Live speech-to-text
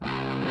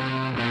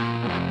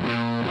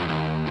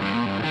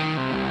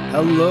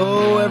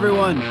Hello,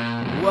 everyone.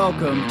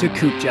 Welcome to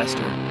Coop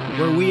Jester,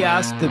 where we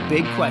ask the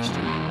big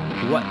question,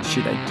 what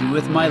should I do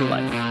with my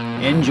life?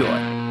 Enjoy.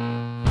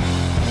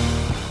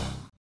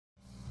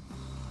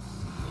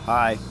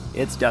 Hi,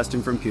 it's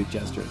Dustin from Coop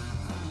Jester.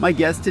 My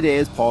guest today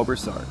is Paul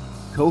Broussard,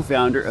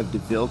 co-founder of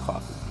DeVille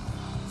Coffee.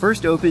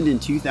 First opened in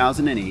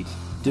 2008,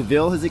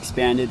 DeVille has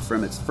expanded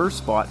from its first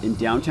spot in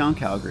downtown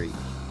Calgary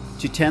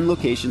to 10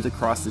 locations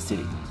across the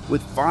city,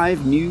 with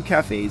 5 new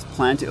cafes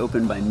planned to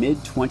open by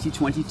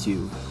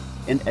mid-2022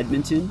 in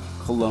Edmonton,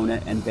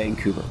 Kelowna, and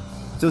Vancouver.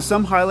 So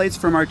some highlights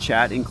from our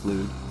chat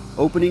include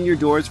opening your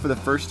doors for the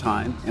first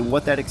time and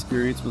what that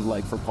experience was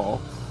like for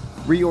Paul,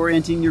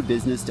 reorienting your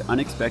business to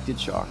unexpected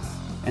shocks,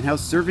 and how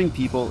serving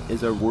people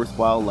is a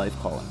worthwhile life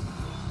calling.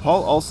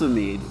 Paul also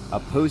made a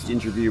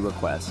post-interview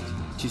request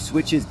to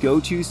switch his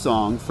go-to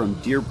song from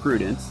Dear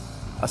Prudence,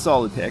 a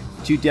solid pick,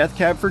 to Death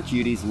Cab for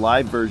Cutie's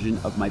live version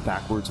of My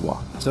Backwards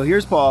Walk. So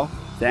here's Paul.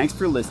 Thanks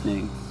for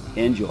listening.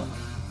 Enjoy.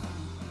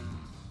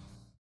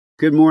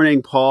 Good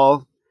morning,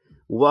 Paul.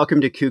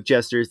 Welcome to Coop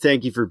Jester.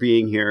 Thank you for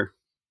being here.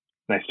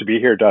 Nice to be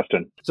here,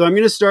 Dustin. So I'm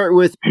going to start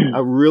with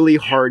a really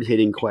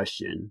hard-hitting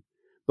question.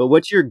 But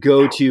what's your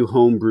go-to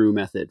home brew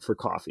method for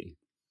coffee?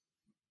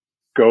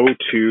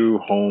 Go-to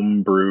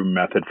home brew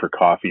method for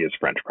coffee is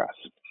French press.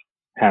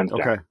 Hands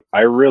down. Okay. I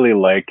really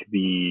like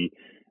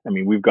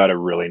we've got a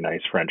really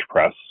nice French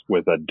press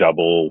with a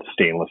double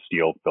stainless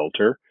steel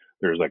filter.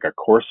 There's like a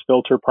coarse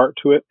filter part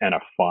to it and a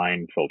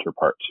fine filter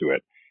part to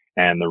it.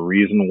 And the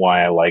reason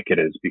why I like it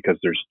is because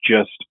there's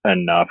just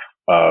enough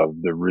of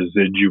the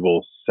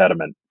residual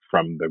sediment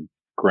from the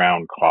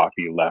ground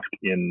coffee left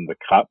in the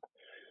cup.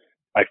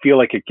 I feel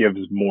like it gives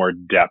more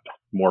depth,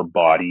 more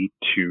body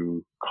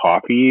to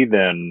coffee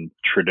than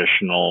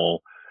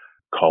traditional,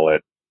 call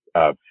it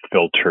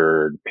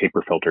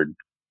paper filtered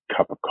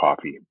cup of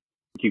coffee.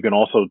 You can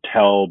also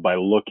tell by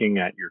looking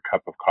at your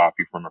cup of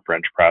coffee from a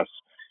French press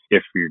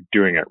if you're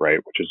doing it right,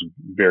 which is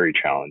very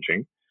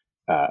challenging,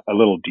 a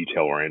little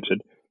detail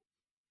oriented.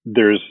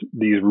 There's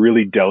these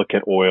really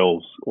delicate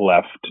oils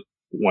left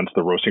once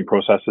the roasting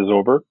process is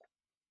over.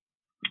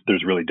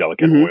 There's really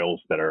delicate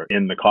oils that are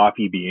in the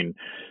coffee bean.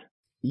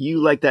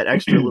 You like that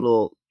extra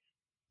little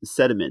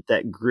sediment,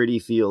 that gritty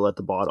feel at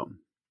the bottom.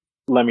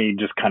 Let me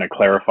just kind of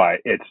clarify.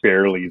 It's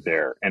barely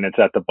there, and it's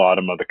at the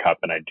bottom of the cup,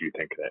 and I do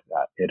think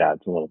that it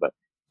adds a little bit.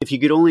 If you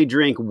could only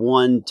drink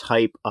one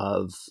type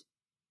of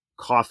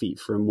coffee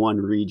from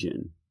one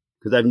region,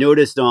 because I've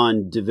noticed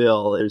on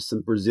DeVille, there's some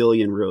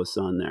Brazilian roasts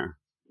on there.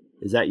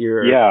 Is that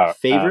your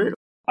favorite?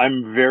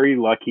 I'm very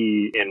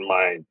lucky in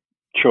my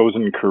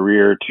chosen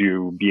career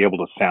to be able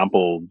to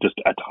sample just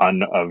a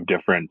ton of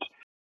different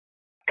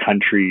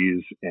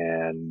countries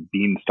and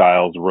bean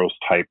styles, roast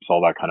types, all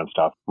that kind of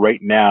stuff.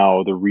 Right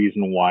now, the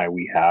reason why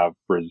we have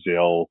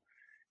Brazil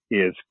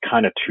is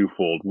kind of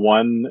twofold.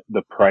 One,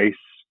 the price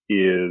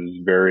is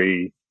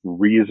very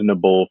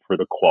reasonable for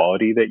the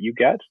quality that you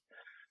get.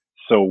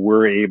 So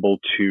we're able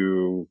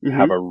to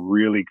have a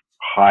really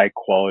high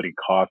quality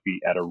coffee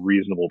at a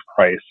reasonable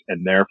price,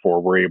 and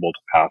therefore we're able to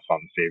pass on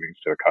savings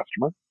to the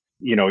customer.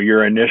 You know,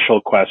 your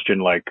initial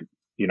question,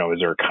 is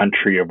there a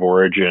country of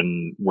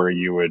origin where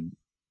you would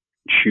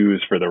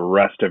choose for the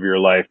rest of your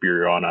life?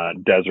 You're on a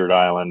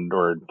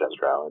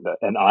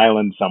an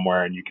island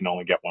somewhere, and you can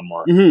only get one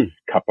more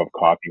cup of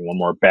coffee, one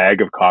more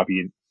bag of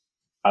coffee.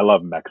 I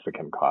love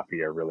Mexican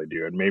coffee. I really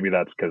do. And maybe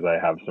that's because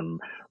I have some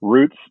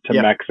roots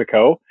to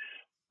Mexico.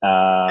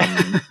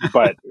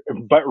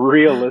 But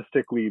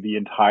realistically, the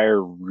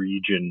entire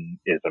region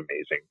is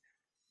amazing.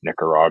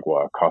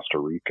 Nicaragua, Costa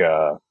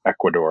Rica,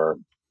 Ecuador,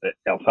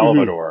 El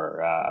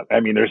Salvador.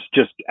 There's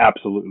just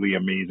absolutely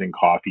amazing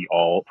coffee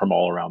from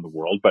all around the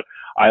world. But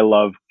I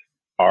love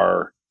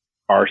our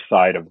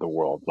side of the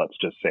world. Let's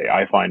just say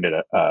I find it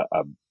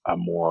a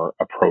more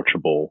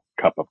approachable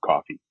cup of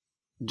coffee.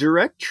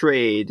 Direct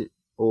trade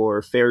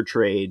or fair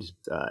trade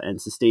and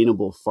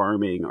sustainable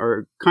farming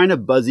are kind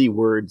of buzzy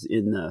words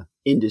in the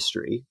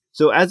industry.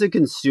 So as a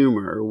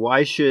consumer,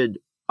 why should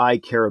I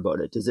care about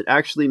it? Does it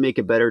actually make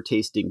a better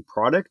tasting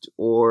product,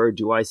 or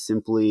do I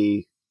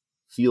simply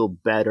feel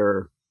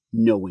better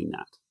knowing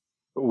that?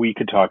 We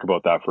could talk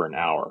about that for an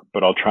hour,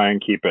 but I'll try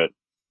and keep it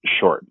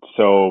short.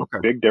 So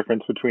Big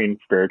difference between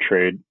fair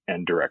trade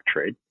and direct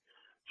trade.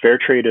 Fair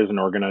trade is an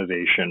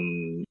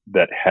organization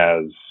that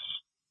has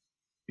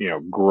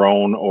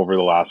grown over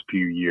the last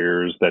few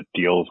years that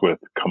deals with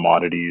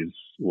commodities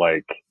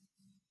like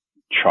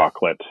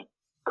chocolate,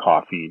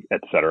 coffee,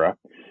 etc.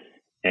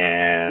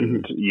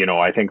 And,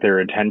 I think their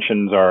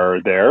intentions are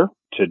there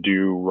to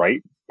do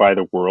right by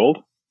the world.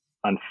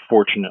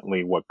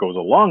 Unfortunately, what goes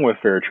along with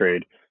fair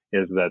trade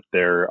is that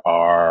there's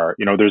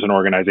an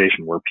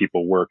organization where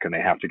people work and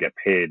they have to get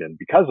paid. And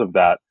because of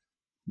that,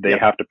 they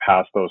have to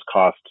pass those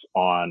costs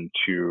on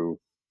to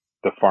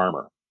the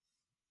farmer.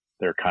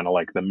 They're kind of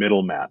like the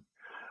middleman.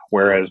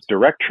 Whereas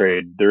direct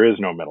trade, there is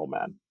no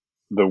middleman.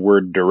 The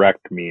word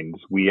direct means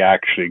we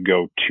actually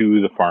go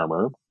to the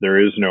farmer. There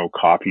is no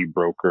coffee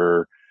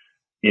broker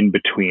in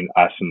between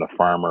us and the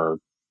farmer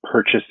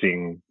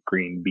purchasing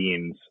green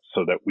beans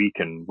so that we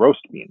can roast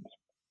beans.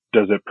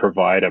 Does it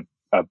provide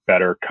a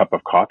better cup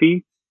of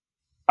coffee?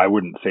 I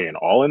wouldn't say in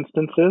all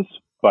instances,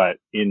 but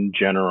in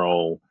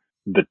general,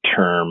 the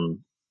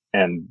term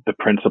and the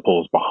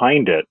principles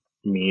behind it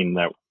mean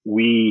that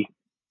we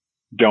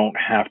don't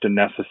have to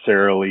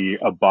necessarily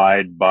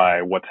abide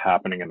by what's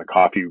happening in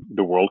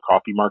the world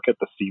coffee market.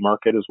 The C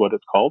market is what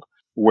it's called,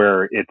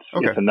 where it's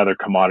another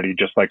commodity,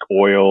 just like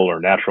oil or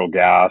natural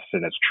gas,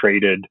 and it's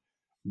traded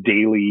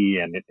daily,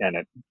 and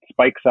it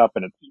spikes up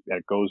and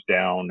it goes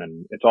down,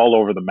 and it's all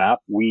over the map.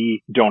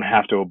 We don't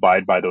have to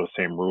abide by those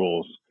same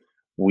rules.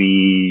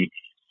 We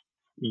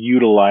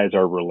utilize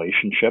our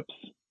relationships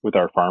with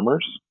our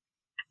farmers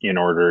in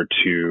order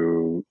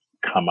to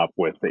come up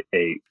with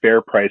a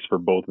fair price for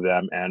both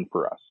them and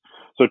for us.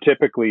 So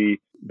typically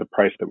the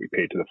price that we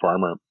pay to the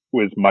farmer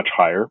was much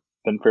higher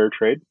than fair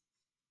trade,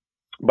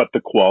 but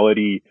the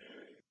quality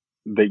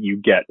that you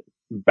get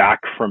back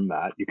from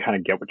that, you kind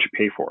of get what you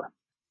pay for.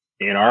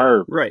 In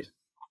our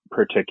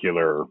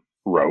particular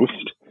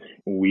roast,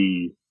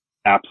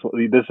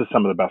 this is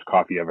some of the best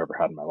coffee I've ever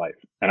had in my life.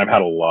 And I've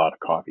had a lot of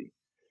coffee.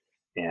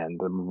 And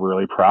I'm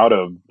really proud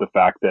of the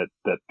fact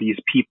that these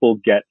people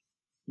get,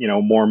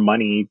 more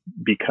money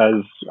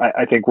because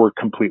I think we're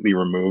completely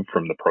removed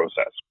from the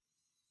process.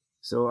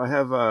 So I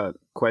have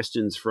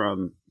questions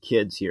from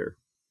kids here.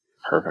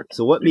 Perfect.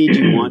 So what made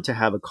you want to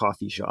have a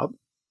coffee shop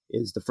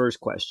is the first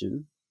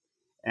question.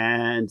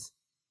 And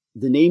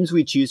the names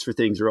we choose for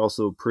things are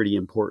also pretty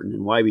important,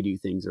 and why we do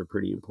things are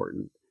pretty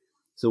important.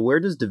 So where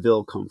does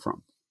DeVille come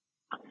from?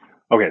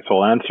 Okay, so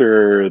I'll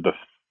answer the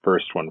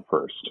first one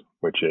first,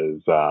 which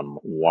is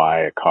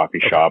why a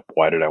coffee shop?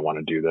 Why did I want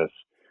to do this?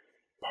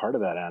 Part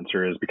of that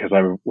answer is because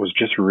I was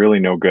just really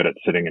no good at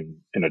sitting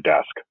in a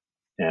desk.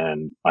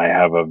 And I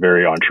have a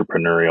very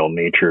entrepreneurial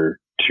nature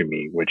to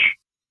me, which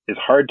is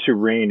hard to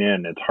rein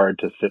in. It's hard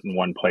to sit in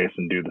one place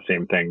and do the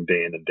same thing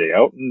day in and day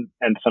out.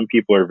 And some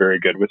people are very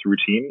good with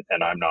routine,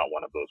 and I'm not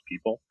one of those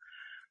people.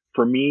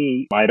 For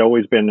me, I'd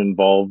always been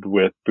involved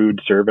with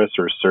food service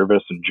or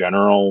service in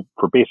general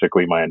for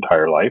basically my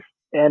entire life.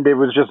 And it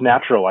was just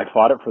natural. I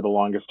fought it for the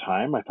longest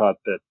time. I thought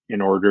that in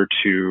order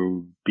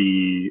to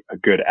be a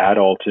good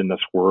adult in this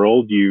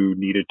world, you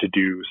needed to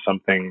do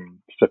something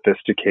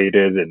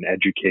sophisticated and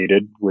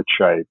educated, which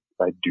I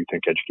do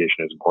think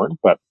education is important,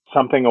 but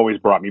something always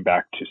brought me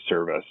back to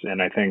service.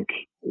 And I think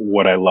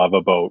what I love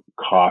about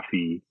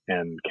coffee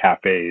and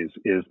cafes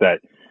is that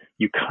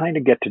you kind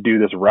of get to do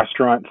this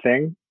restaurant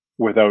thing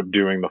without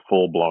doing the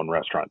full-blown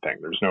restaurant thing.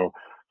 There's no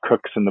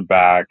cooks in the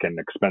back and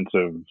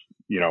expensive,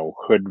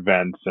 hood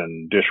vents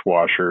and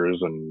dishwashers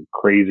and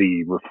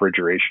crazy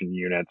refrigeration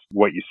units.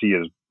 What you see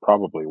is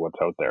probably what's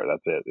out there.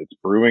 That's it. It's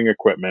brewing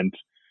equipment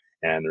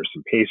and there's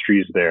some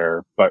pastries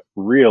there, but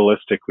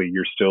realistically,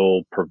 you're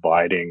still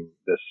providing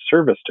this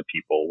service to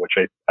people, which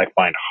I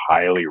find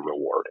highly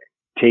rewarding.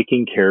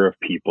 Taking care of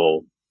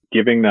people,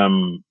 giving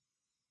them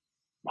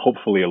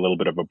hopefully a little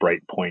bit of a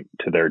bright point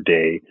to their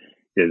day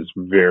is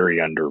very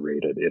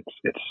underrated.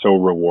 It's so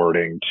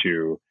rewarding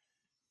to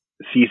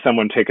see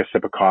someone take a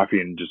sip of coffee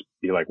and just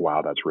be like,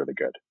 wow, that's really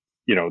good.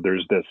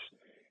 There's this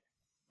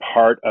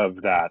part of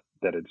that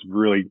it's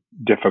really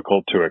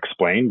difficult to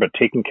explain, but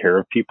taking care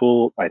of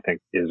people, I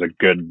think, is a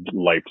good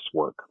life's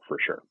work for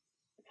sure.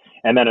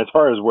 And then as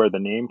far as where the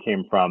name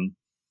came from,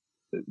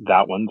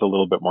 that one's a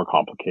little bit more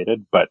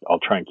complicated, but I'll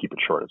try and keep it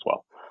short as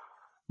well.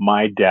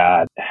 My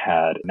dad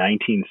had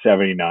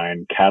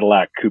 1979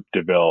 Cadillac Coupe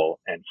de Ville,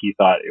 and he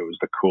thought it was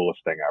the coolest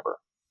thing ever.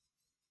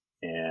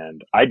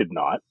 And I did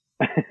not.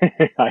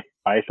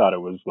 I thought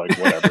it was like,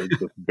 whatever,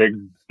 this big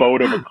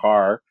boat of a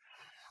car.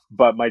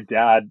 But my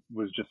dad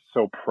was just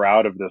so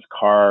proud of this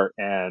car.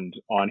 And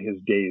on his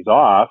days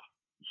off,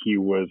 he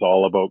was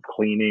all about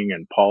cleaning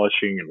and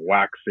polishing and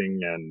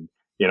waxing. And,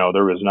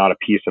 there was not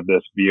a piece of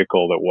this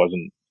vehicle that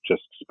wasn't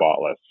just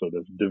spotless. So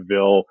this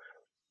DeVille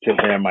to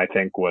him, I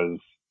think, was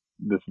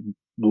this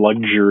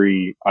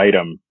luxury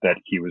item that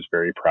he was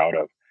very proud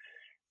of.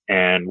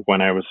 And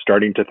when I was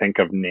starting to think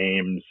of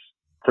names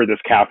for this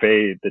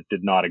cafe that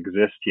did not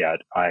exist yet,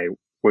 I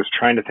was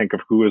trying to think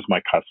of who is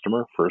my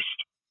customer first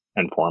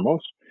and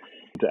foremost.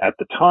 At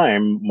the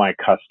time, my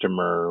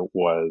customer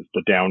was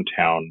the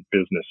downtown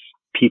business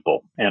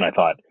people. And I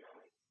thought,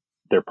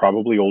 they're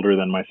probably older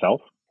than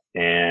myself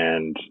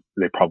and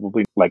they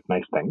probably like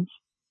nice things.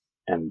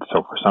 And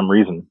so for some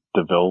reason,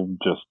 DeVille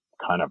just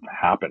kind of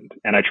happened.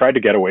 And I tried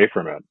to get away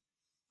from it.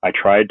 I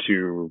tried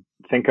to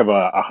think of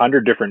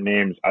 100 different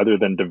names other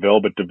than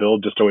DeVille, but DeVille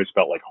just always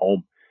felt like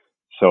home.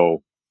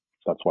 So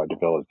that's why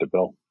DeVille is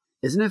DeVille.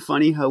 Isn't it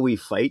funny how we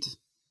fight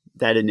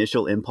that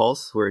initial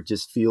impulse where it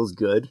just feels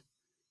good?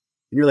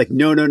 And you're like,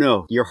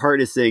 no. Your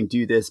heart is saying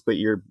do this, but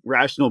your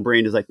rational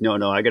brain is like, no,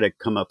 I got to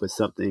come up with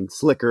something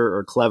slicker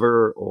or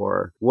clever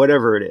or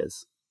whatever it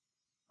is.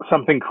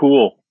 Something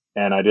cool.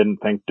 And I didn't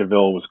think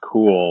DeVille was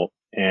cool.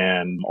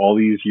 And all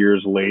these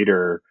years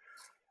later,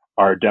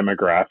 our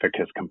demographic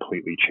has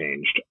completely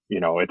changed.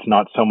 It's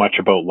not so much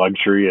about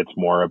luxury. It's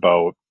more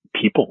about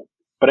people.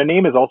 But a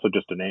name is also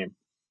just a name.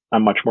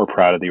 I'm much more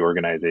proud of the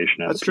organization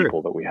and the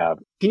people that we have.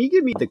 Can you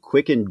give me the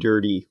quick and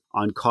dirty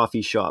on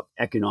coffee shop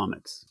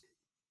economics?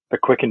 The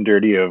quick and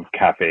dirty of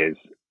cafes.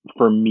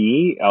 For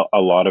me, a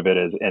lot of it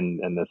is, and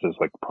this is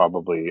like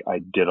probably I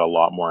did a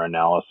lot more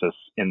analysis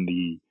in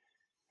the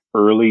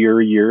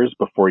earlier years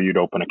before you'd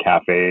open a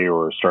cafe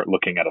or start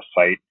looking at a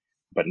site.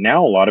 But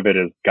now a lot of it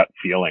is gut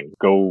feeling.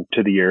 Go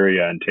to the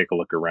area and take a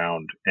look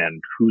around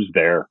and who's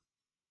there,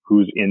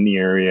 who's in the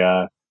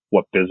area,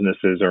 what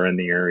businesses are in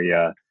the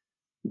area,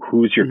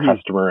 who's your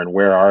customer and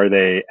where are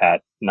they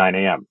at 9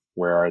 a.m.,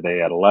 where are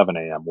they at 11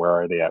 a.m., where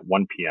are they at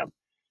 1 p.m.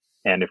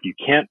 And if you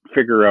can't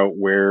figure out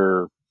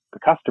where the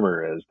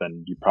customer is,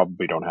 then you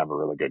probably don't have a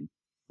really good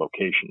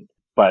location.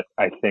 But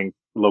I think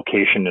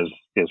location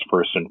is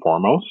first and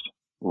foremost.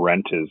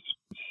 Rent is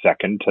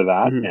second to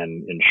that,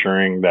 and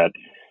ensuring that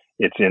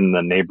it's in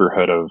the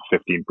neighborhood of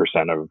 15%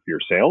 of your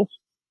sales.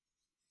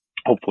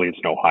 Hopefully it's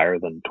no higher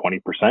than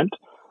 20%,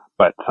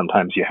 but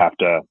sometimes you have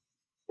to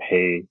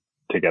pay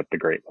to get the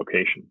great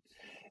location.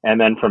 And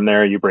then from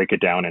there, you break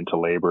it down into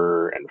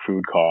labor and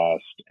food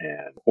cost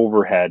and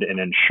overhead, and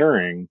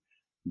ensuring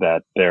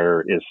that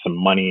there is some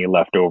money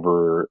left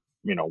over,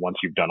 once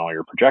you've done all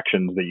your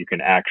projections, that you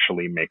can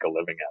actually make a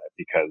living at it,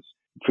 because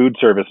food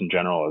service in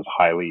general is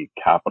highly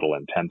capital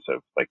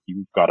intensive. Like,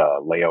 you've got to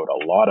lay out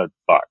a lot of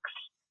bucks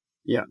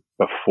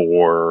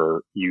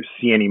before you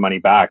see any money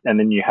back. And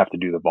then you have to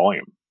do the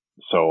volume.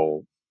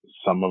 So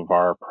some of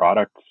our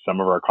products, some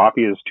of our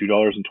coffee is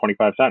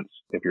 $2.25.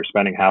 If you're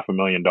spending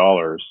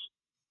 $500,000,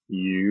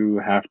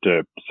 you have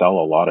to sell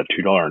a lot of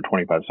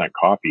 $2.25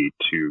 coffee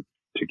to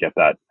get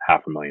that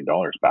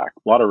 $500,000 back.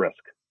 A lot of risk,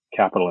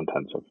 capital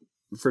intensive.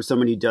 For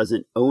someone who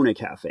doesn't own a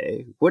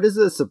cafe, what is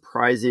a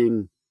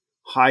surprising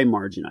high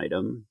margin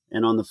item?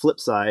 And on the flip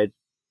side,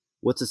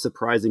 what's a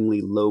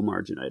surprisingly low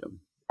margin item?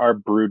 Our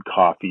brewed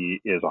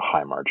coffee is a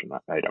high margin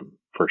item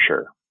for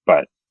sure,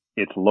 but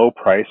it's low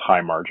price,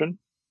 high margin,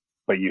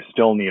 but you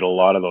still need a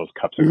lot of those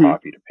cups of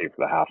coffee to pay for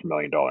the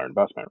 $500,000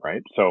 investment,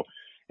 right? So,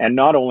 and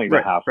not only the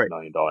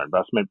 $500,000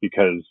 investment,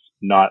 because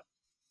not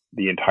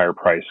the entire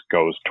price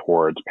goes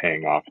towards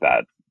paying off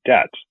that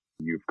debt.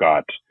 You've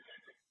got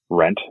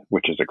rent,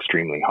 which is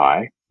extremely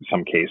high. In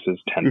some cases,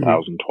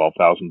 $10,000,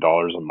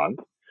 $12,000 a month.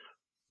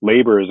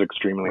 Labor is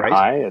extremely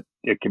high.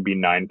 It can be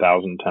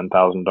 $9,000,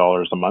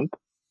 $10,000 a month.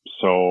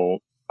 So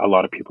a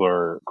lot of people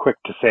are quick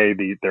to say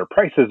their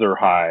prices are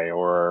high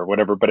or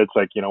whatever, but it's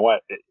like, you know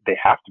what? They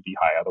have to be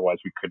high. Otherwise,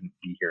 we couldn't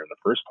be here in the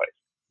first place.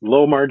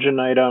 Low margin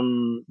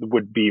item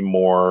would be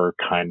more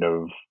kind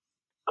of,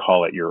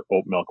 call it your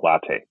oat milk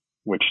latte,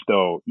 which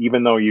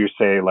even though you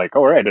say like,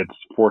 all right, it's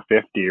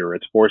 $4.50 or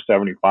it's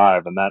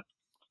 $4.75, and that's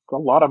a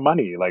lot of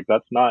money. Like,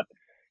 that's not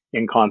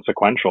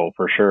inconsequential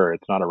for sure.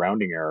 It's not a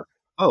rounding error.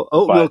 Oh,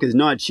 oat milk is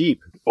not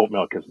cheap. Oat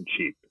milk isn't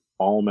cheap.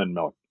 Almond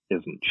milk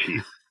isn't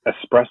cheap.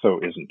 Espresso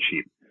isn't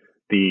cheap.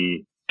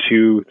 The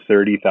two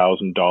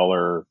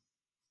 $30,000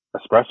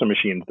 espresso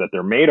machines that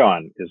they're made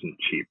on isn't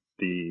cheap.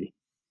 The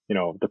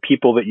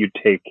people that you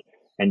take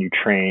and you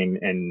train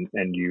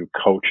and you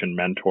coach and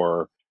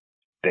mentor,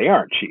 they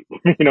aren't cheap.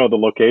 The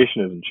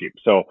location isn't cheap.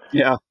 So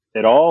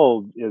it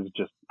all is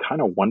just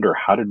kind of wonder,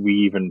 how did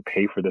we even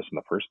pay for this in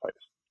the first place?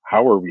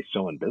 How are we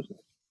still in business?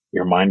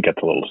 Your mind gets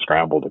a little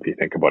scrambled if you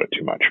think about it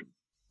too much.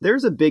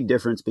 There's a big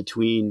difference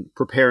between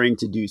preparing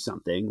to do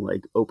something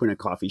like open a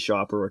coffee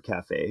shop or a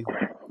cafe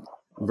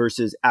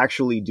versus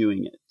actually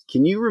doing it.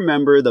 Can you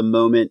remember the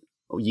moment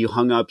you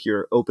hung up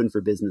your open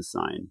for business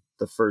sign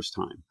the first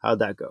time? How'd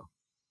that go?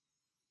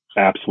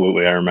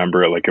 Absolutely. I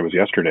remember it like it was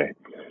yesterday.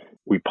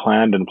 We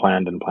planned and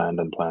planned and planned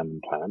and planned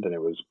and planned. And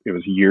it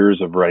was years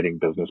of writing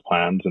business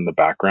plans in the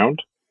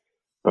background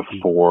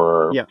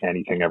before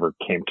anything ever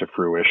came to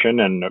fruition.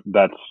 And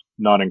that's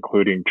not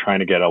including trying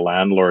to get a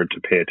landlord to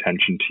pay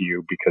attention to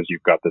you, because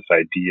you've got this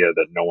idea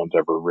that no one's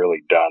ever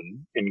really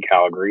done in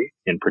Calgary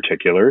in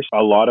particular.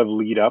 A lot of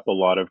lead up, a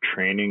lot of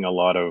training, a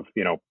lot of,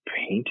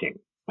 painting.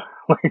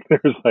 Like,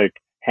 there's like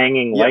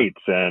hanging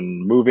lights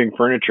and moving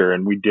furniture,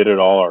 and we did it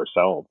all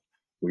ourselves.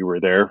 We were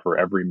there for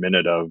every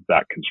minute of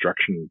that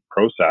construction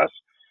process.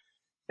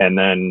 And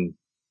then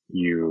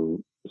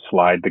you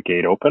slide the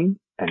gate open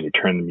and you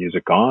turn the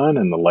music on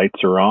and the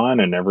lights are on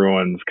and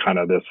everyone's kind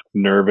of this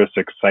nervous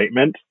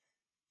excitement,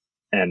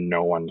 and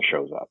no one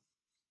shows up.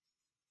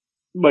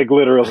 Like,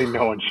 literally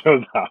no one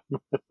shows up.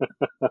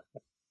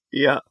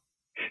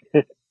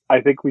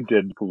 I think we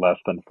did less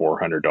than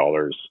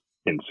 $400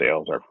 in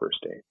sales our first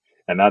day.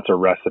 And that's a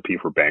recipe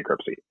for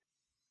bankruptcy.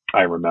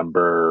 I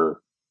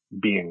remember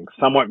being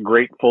somewhat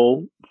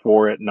grateful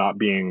for it not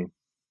being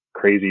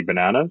crazy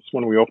bananas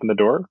when we opened the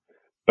door.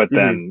 But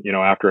then,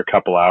 after a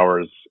couple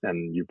hours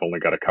and you've only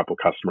got a couple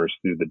customers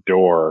through the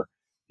door,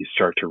 you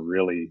start to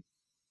really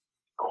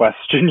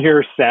question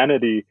your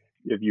sanity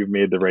if you've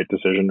made the right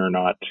decision or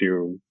not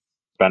to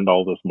spend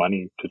all this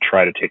money to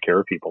try to take care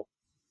of people.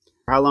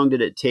 How long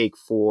did it take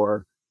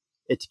for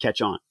it to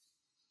catch on?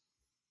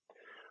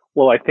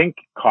 Well, I think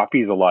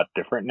coffee is a lot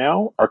different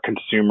now. Our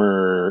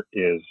consumer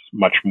is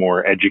much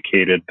more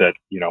educated that,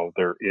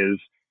 there is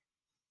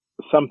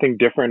something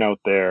different out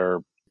there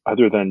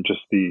other than just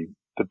the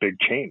big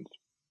chains.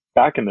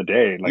 Back in the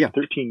day,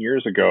 13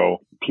 years ago,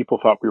 people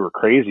thought we were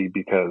crazy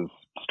because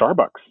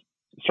Starbucks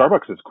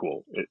Starbucks is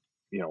cool.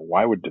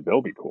 Why would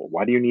DeVille be cool?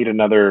 Why do you need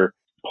another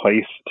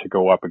place to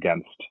go up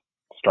against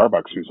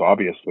Starbucks, who's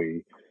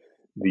obviously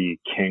the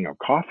king of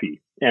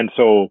coffee? And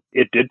so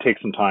it did take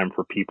some time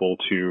for people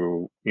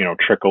to,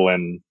 trickle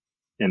in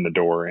the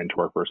door into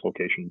our first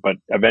location, but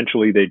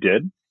eventually they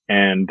did.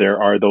 And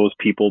there are those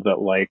people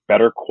that like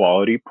better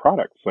quality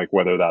products, like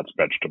whether that's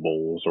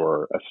vegetables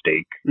or a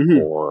steak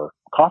or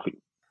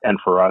coffee. And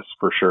for us,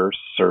 for sure,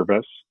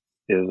 service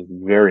is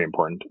very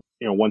important.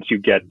 Once you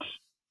get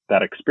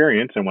that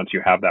experience and once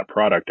you have that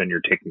product and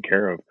you're taken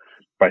care of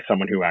by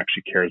someone who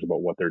actually cares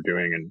about what they're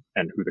doing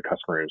and who the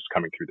customer is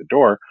coming through the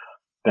door,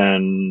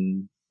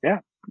 then yeah,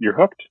 you're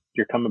hooked.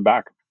 You're coming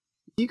back.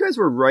 You guys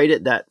were right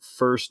at that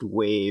first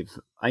wave.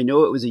 I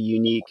know it was a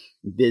unique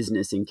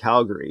business in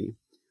Calgary,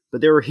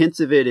 but there were hints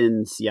of it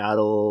in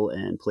Seattle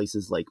and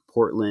places like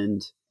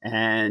Portland,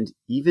 and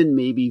even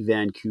maybe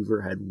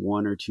Vancouver had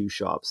one or two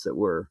shops that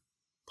were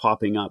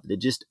popping up that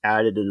just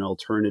added an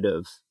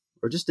alternative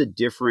or just a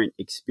different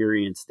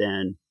experience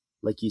than,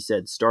 like you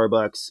said,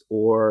 Starbucks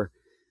or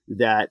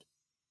that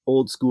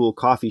old school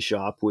coffee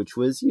shop, which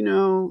was, a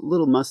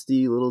little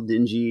musty, a little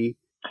dingy.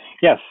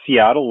 Yeah,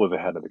 Seattle was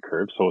ahead of the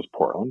curve. So was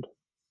Portland.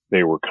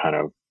 They were kind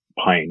of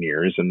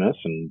pioneers in this,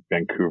 and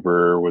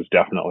Vancouver was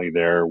definitely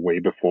there way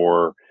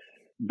before.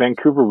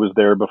 Vancouver was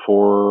there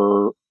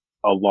before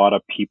a lot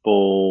of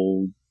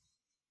people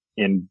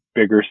in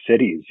bigger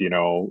cities.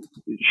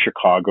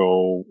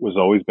 Chicago was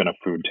always been a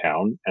food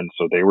town, and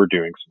so they were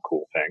doing some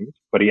cool things.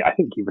 But I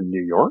think even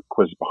New York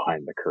was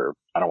behind the curve.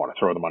 I don't want to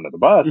throw them under the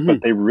bus,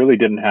 but they really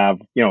didn't have,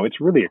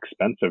 it's really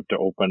expensive to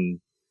open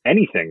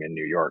anything in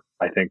New York.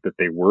 I think that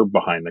they were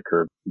behind the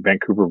curve.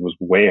 Vancouver was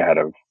way ahead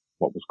of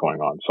what was going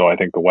on. So I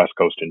think the West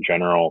Coast in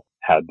general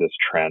had this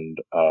trend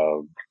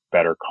of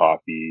better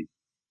coffee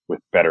with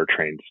better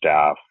trained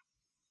staff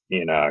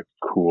in a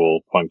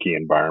cool, funky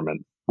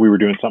environment. We were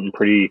doing something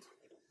pretty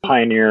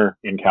pioneer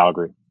in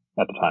Calgary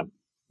at the time.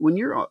 When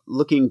you're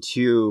looking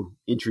to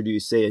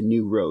introduce, say, a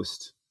new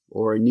roast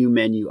or a new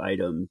menu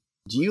item,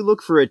 do you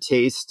look for a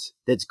taste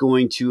that's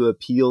going to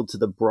appeal to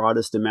the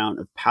broadest amount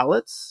of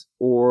palates,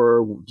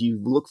 or do you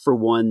look for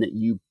one that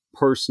you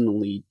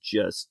personally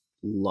just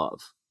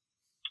love?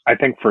 I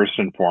think first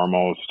and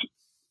foremost,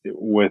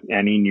 with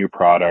any new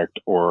product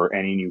or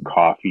any new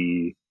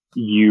coffee,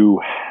 you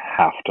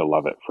have to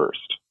love it first.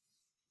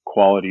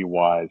 Quality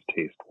wise,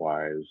 taste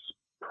wise,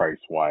 price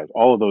wise,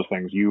 all of those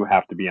things, you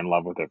have to be in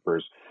love with it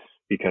first.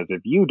 Because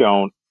if you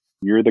don't,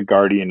 you're the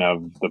guardian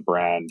of the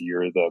brand.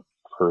 You're the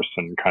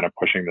person kind of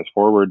pushing this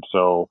forward.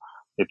 So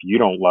if you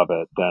don't love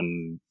it,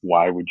 then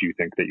why would you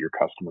think that your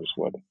customers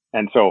would?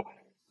 And so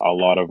a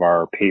lot of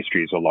our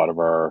pastries, a lot of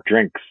our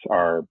drinks,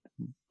 our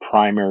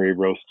primary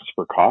roasts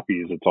for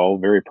coffees, it's all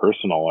very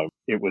personal.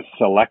 It was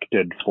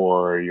selected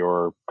for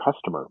your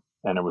customer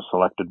and it was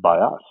selected by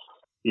us.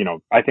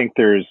 I think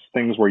there's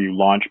things where you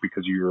launch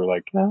because you're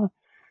like,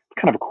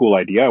 it's kind of a cool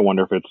idea. I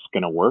wonder if it's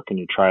going to work, and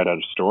you try it at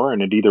a store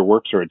and it either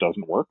works or it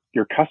doesn't work.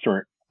 Your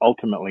customer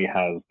ultimately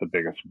has the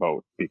biggest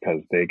vote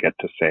because they get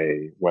to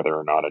say whether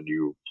or not a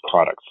new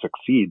product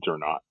succeeds or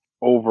not.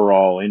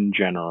 Overall, in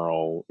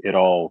general, it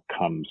all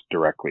comes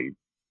directly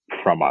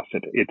from us.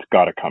 It's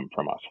got to come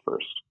from us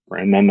first,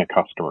 right? And then the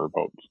customer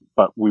votes.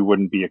 But we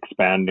wouldn't be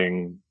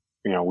expanding,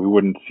 we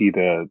wouldn't see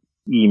the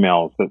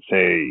emails that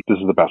say, this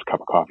is the best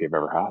cup of coffee I've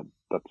ever had.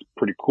 That's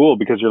pretty cool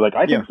because you're like,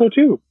 I think so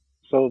too.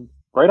 So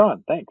right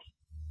on. Thanks.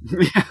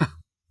 Yeah.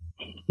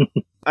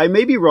 I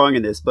may be wrong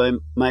in this, but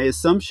my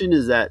assumption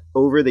is that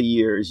over the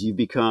years, you've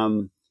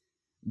become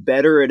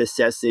better at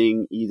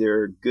assessing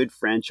either good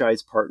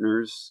franchise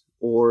partners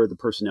or the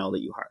personnel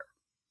that you hire.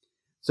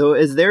 So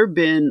has there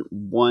been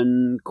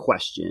one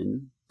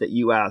question that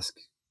you ask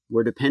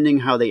where, depending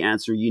how they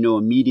answer,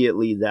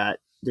 immediately that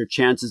their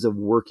chances of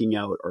working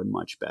out are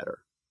much better?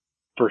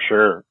 For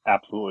sure.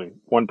 Absolutely.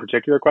 One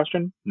particular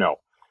question? No.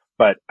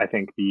 But I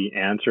think the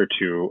answer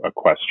to a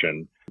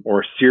question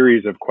or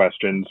series of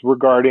questions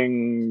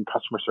regarding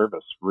customer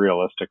service,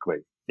 realistically,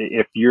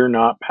 if you're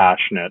not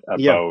passionate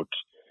about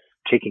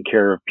taking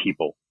care of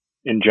people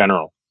in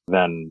general,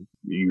 then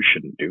you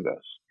shouldn't do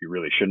this. You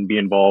really shouldn't be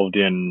involved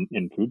in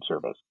food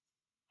service.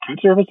 Food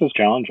service is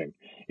challenging.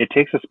 It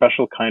takes a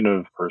special kind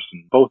of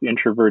person, both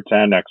introverts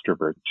and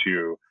extroverts,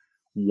 to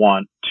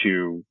want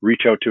to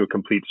reach out to a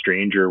complete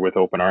stranger with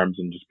open arms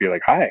and just be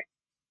like, hi,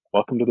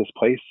 welcome to this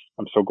place.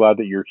 I'm so glad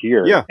that you're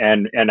here. Yeah.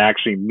 And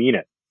actually mean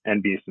it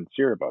and be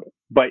sincere about it.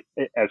 But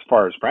as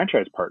far as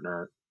franchise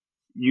partner,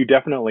 you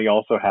definitely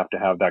also have to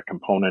have that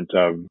component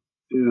of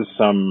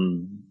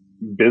some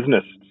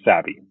business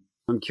savvy.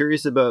 I'm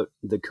curious about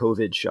the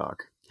COVID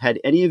shock. Had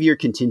any of your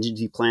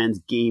contingency plans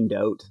gamed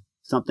out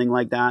something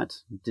like that?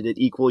 Did it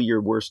equal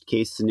your worst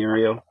case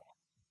scenario?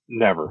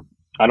 Never.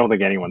 I don't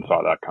think anyone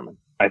saw that coming.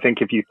 I think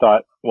if you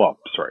thought,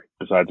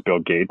 besides Bill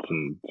Gates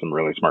and some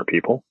really smart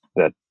people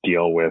that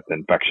deal with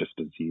infectious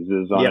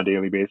diseases on a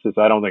daily basis,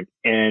 I don't think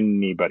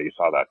anybody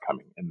saw that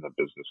coming in the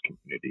business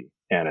community.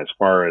 And as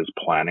far as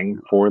planning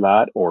for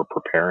that or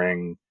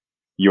preparing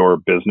your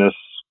business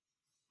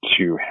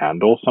to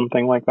handle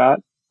something like that,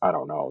 I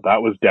don't know.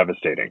 That was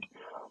devastating.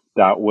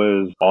 that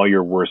was all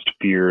your worst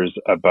fears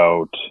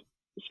about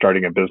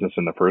starting a business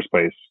in the first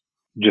place,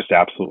 just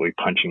absolutely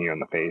punching you in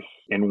the face.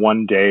 In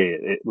one day,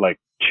 it like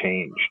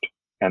changed.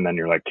 And then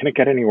you're like, can it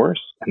get any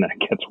worse? And then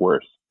it gets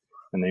worse.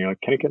 And then you're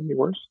like, can it get any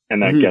worse?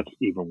 And then it gets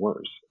even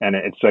worse. And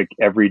it's like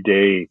every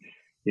day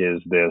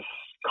is this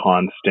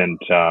constant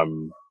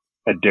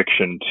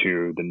addiction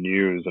to the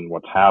news and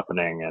what's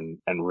happening,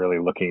 and really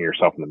looking at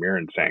yourself in the mirror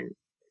and saying,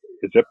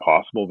 is it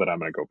possible that I'm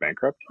going to go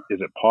bankrupt? Is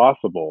it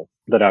possible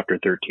that after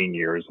 13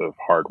 years of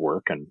hard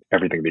work and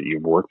everything that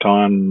you've worked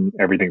on,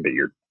 everything that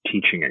you're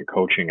teaching and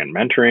coaching and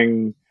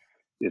mentoring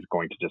is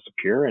going to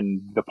disappear?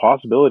 And the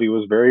possibility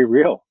was very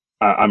real.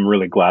 I'm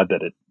really glad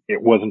that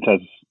it wasn't as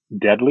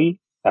deadly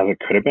as it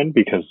could have been,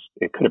 because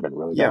it could have been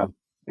really bad.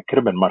 It could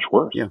have been much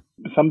worse. Yeah.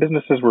 Some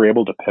businesses were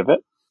able to pivot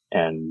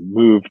and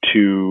move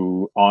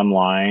to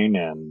online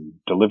and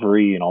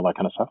delivery and all that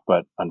kind of stuff.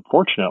 But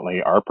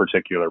unfortunately, our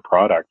particular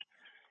product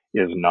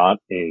is not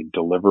a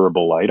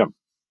deliverable item.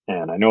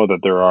 And I know that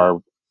there are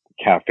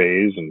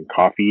cafes and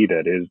coffee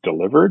that is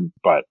delivered,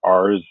 but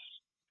ours,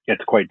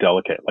 it's quite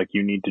delicate. Like,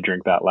 you need to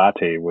drink that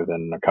latte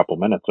within a couple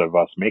minutes of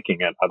us making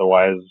it.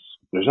 Otherwise,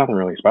 there's nothing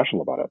really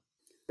special about it.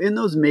 In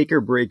those make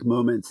or break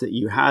moments that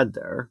you had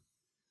there,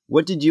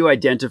 what did you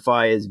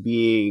identify as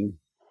being,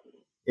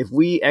 if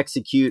we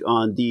execute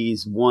on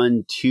these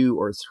 1, 2,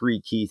 or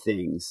 3 key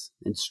things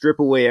and strip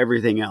away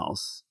everything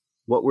else,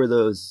 what were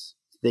those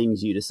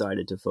things you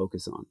decided to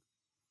focus on?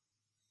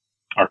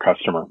 Our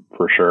customer,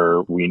 for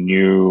sure. We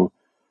knew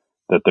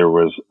that there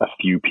was a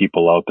few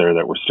people out there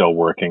that were still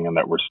working and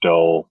that were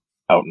still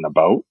out and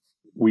about.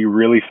 We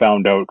really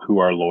found out who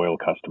our loyal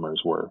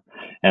customers were,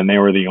 and they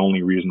were the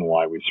only reason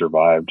why we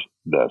survived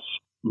this.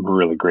 I'm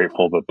really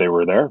grateful that they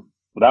were there.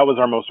 That was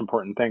our most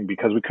important thing,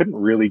 because we couldn't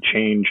really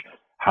change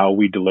how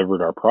we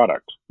delivered our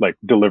product, like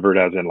delivered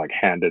as in like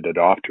handed it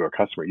off to a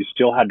customer. You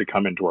still had to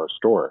come into our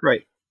store.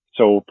 Right.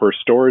 So for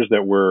stores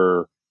that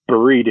were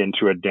buried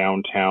into a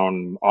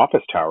downtown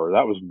office tower,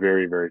 that was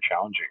very, very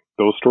challenging.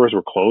 Those stores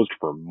were closed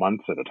for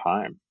months at a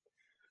time.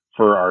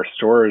 For our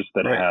stores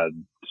that had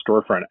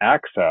storefront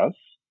access,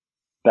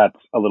 that's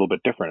a little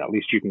bit different. At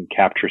least you can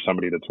capture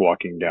somebody that's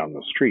walking down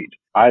the street.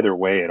 Either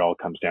way, it all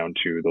comes down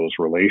to those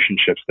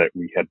relationships that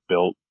we had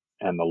built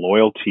and the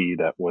loyalty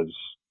that was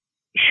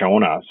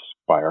shown us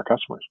by our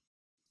customers.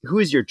 Who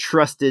is your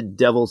trusted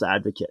devil's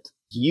advocate?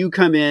 You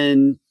come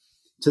in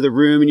to the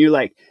room and you're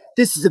like,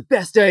 this is the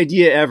best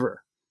idea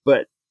ever.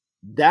 But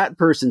that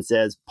person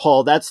says,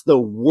 Paul, that's the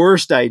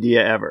worst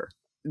idea ever.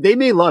 They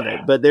may love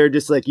it, but they're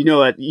just like, you know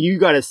what? You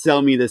got to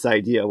sell me this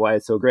idea, why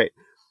it's so great.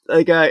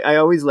 Like, I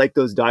always like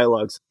those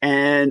dialogues.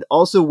 And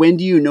also, when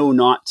do you know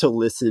not to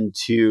listen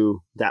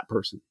to that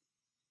person?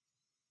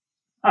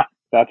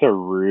 That's a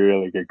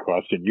really good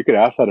question. You could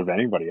ask that of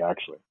anybody,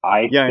 actually.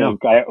 I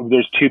think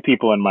there's 2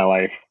 people in my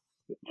life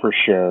for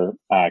sure.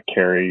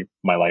 Carrie,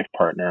 my life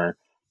partner,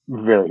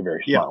 very,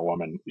 very smart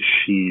woman.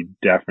 She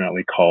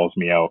definitely calls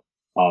me out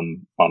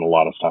on a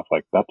lot of stuff.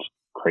 Like, that's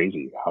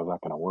crazy. How's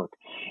that going to work?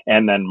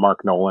 And then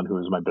Mark Nolan, who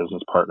is my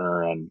business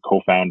partner and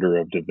co-founder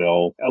of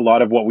DeVille. A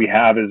lot of what we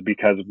have is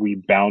because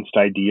we bounced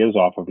ideas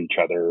off of each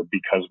other,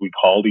 because we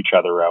called each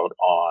other out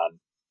on,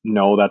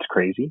 no, that's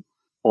crazy.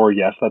 Or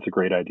yes, that's a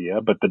great idea.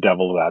 But the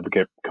devil's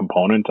advocate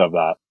component of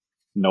that,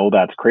 no,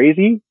 that's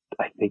crazy.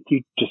 I think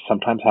you just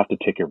sometimes have to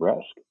take a risk.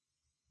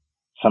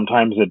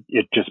 Sometimes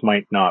it just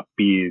might not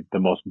be the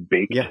most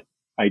baked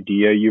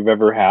idea you've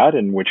ever had,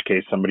 in which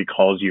case somebody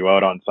calls you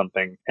out on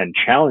something and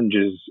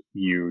challenges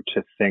you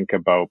to think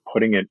about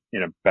putting it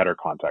in a better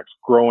context,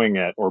 growing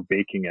it or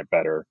baking it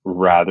better,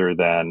 rather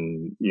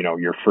than, you know,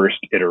 your first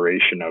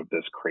iteration of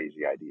this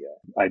crazy idea.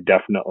 I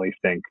definitely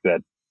think that,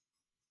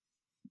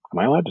 am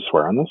I allowed to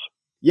swear on this?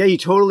 Yeah, you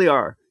totally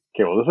are.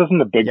 Okay, well, this isn't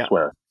a big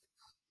swear.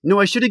 No,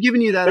 I should have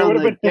given you that on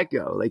the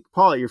get-go. Like,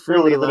 Paul, you're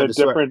freely allowed to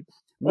swear.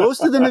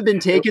 Most of them have been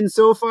taken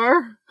so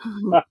far.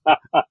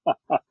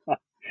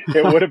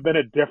 It would have been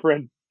a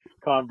different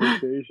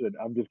conversation.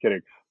 I'm just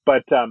kidding.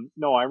 But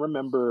no, I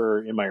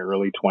remember in my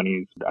early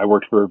 20s, I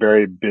worked for a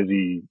very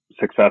busy,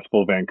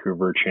 successful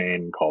Vancouver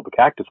chain called the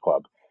Cactus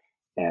Club.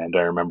 And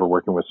I remember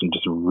working with some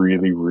just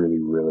really, really,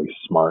 really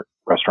smart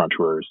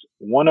restaurateurs.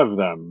 One of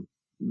them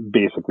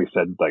basically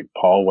said, like,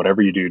 Paul,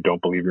 whatever you do,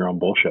 don't believe your own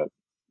bullshit.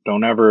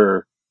 Don't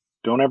ever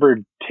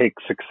take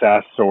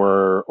success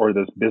or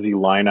this busy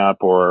lineup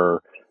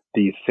or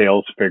these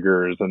sales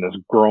figures and this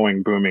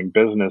growing, booming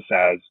business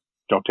as,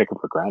 don't take it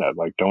for granted.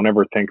 Like, don't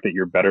ever think that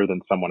you're better than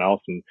someone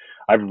else. And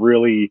I've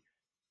really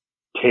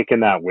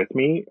taken that with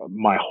me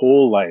my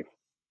whole life.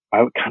 I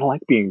kind of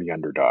like being the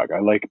underdog.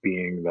 I like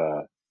being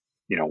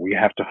we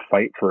have to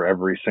fight for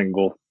every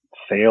single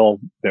sale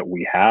that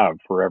we have,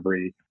 for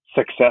every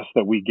success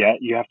that we get.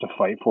 You have to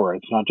fight for it.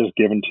 It's not just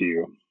given to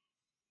you.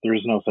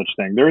 There's no such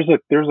thing. There's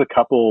a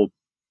couple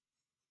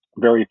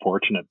very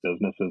fortunate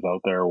businesses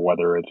out there,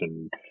 whether it's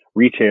in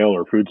retail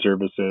or food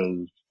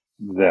services,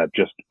 that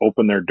just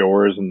open their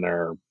doors and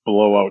they're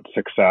blowout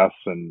success,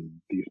 and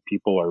these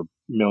people are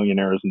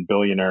millionaires and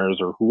billionaires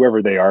or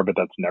whoever they are, but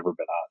that's never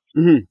been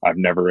us. Mm-hmm. I've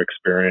never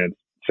experienced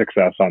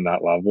success on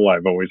that level.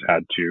 I've always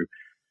had to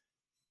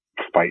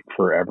fight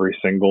for every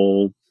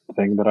single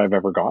thing that I've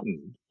ever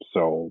gotten.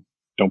 So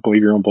don't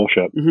believe your own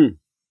bullshit. Mm-hmm.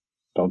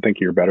 Don't think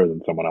you're better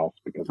than someone else,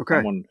 because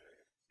someone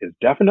is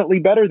definitely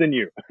better than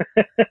you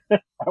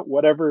at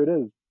whatever it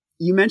is.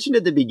 You mentioned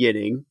at the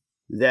beginning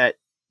that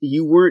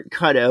you weren't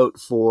cut out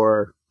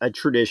for a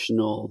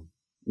traditional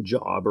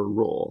job or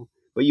role,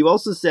 but you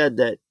also said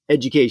that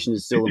education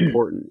is still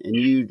important.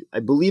 And I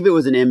believe it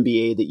was an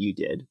MBA that you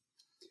did.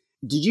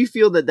 Did you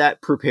feel that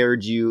that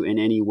prepared you in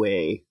any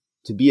way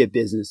to be a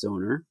business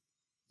owner?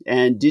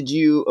 And did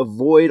you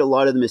avoid a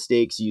lot of the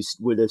mistakes you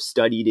would have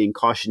studied in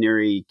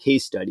cautionary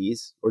case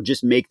studies, or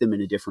just make them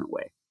in a different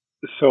way?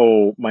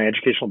 So my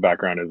educational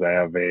background is I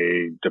have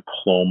a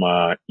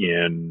diploma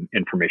in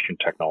information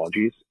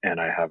technologies,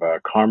 and I have a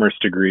commerce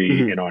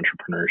degree in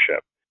entrepreneurship.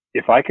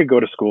 If I could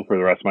go to school for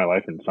the rest of my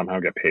life and somehow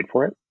get paid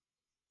for it,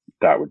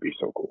 that would be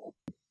so cool.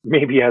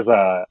 Maybe as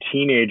a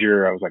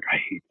teenager, I was like, I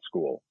hate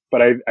school,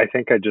 but I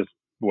think I just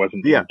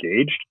wasn't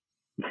engaged.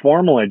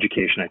 Formal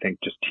education, I think,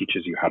 just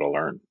teaches you how to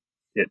learn.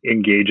 It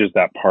engages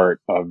that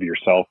part of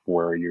yourself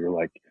where you're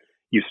like,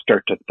 you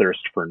start to thirst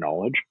for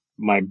knowledge.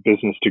 My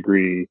business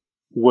degree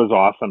was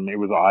awesome. It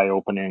was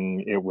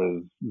eye-opening. It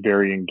was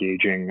very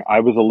engaging. I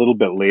was a little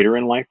bit later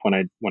in life when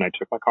I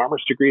took my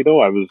commerce degree,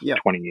 though. I was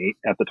 28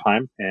 at the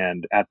time.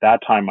 And at that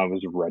time, I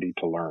was ready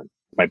to learn.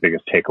 My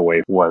biggest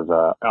takeaway was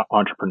an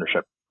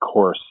entrepreneurship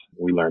course.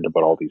 We learned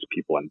about all these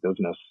people in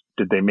business.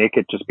 Did they make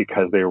it just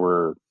because they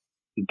were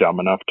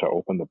dumb enough to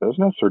open the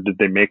business, or did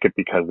they make it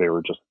because they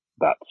were just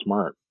that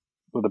smart?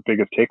 Well, the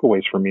biggest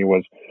takeaways for me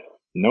was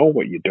know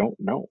what you don't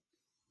know.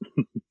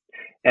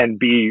 And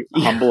be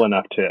humble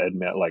enough to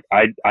admit, like,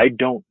 I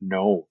don't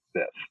know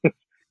this,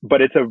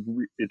 but it's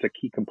a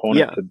key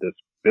component to this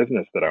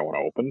business that I want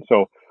to open.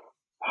 So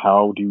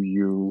how do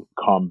you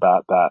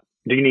combat that?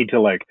 Do you need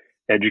to like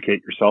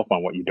educate yourself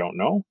on what you don't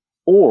know?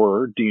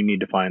 Or do you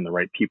need to find the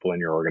right people in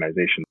your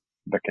organization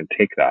that can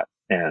take that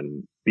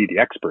and be the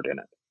expert in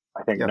it?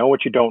 I think know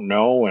what you don't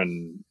know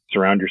and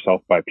surround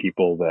yourself by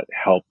people that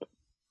help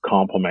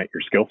complement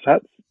your skill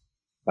sets.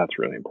 That's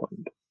really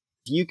important.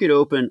 If you could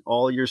open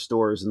all your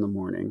stores in the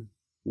morning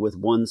with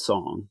one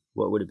song,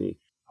 what would it be?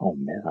 Oh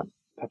man,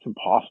 that's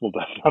impossible.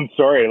 I'm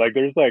sorry. Like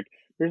there's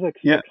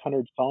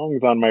 600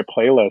 songs on my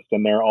playlist,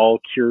 and they're all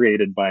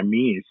curated by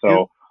me.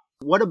 So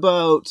what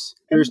about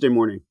Thursday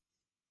morning?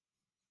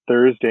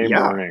 Thursday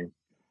morning.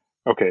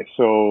 Okay,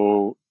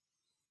 so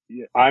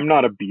I'm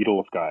not a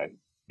Beatles guy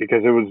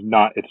because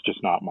it's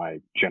just not my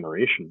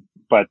generation.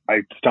 But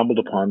I stumbled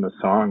upon this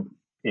song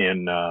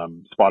in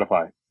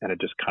Spotify, and it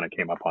just kind of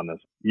came up on this.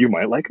 You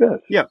might like this.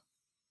 Yeah.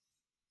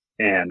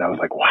 And I was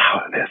like,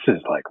 wow, this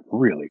is like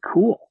really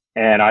cool.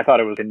 And I thought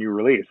it was a new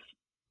release.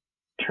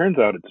 Turns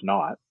out it's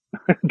not.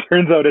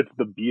 Turns out it's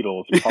the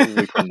Beatles,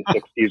 probably from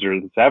the 60s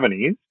or the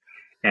 70s.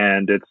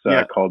 And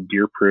it's called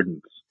Dear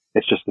Prudence.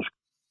 It's just this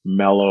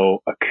mellow,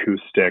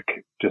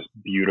 acoustic, just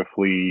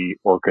beautifully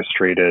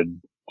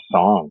orchestrated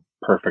song.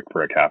 Perfect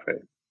for a cafe.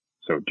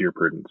 So Dear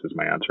Prudence is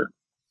my answer.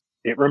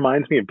 It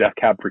reminds me of Death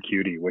Cab for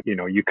Cutie.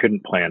 You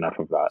couldn't play enough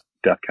of that.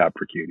 Death Cab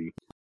for Cutie.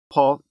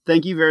 Paul,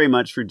 thank you very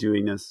much for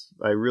doing this.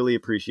 I really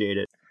appreciate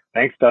it.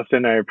 Thanks,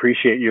 Dustin. I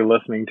appreciate you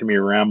listening to me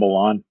ramble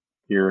on.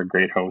 You're a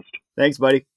great host. Thanks, buddy.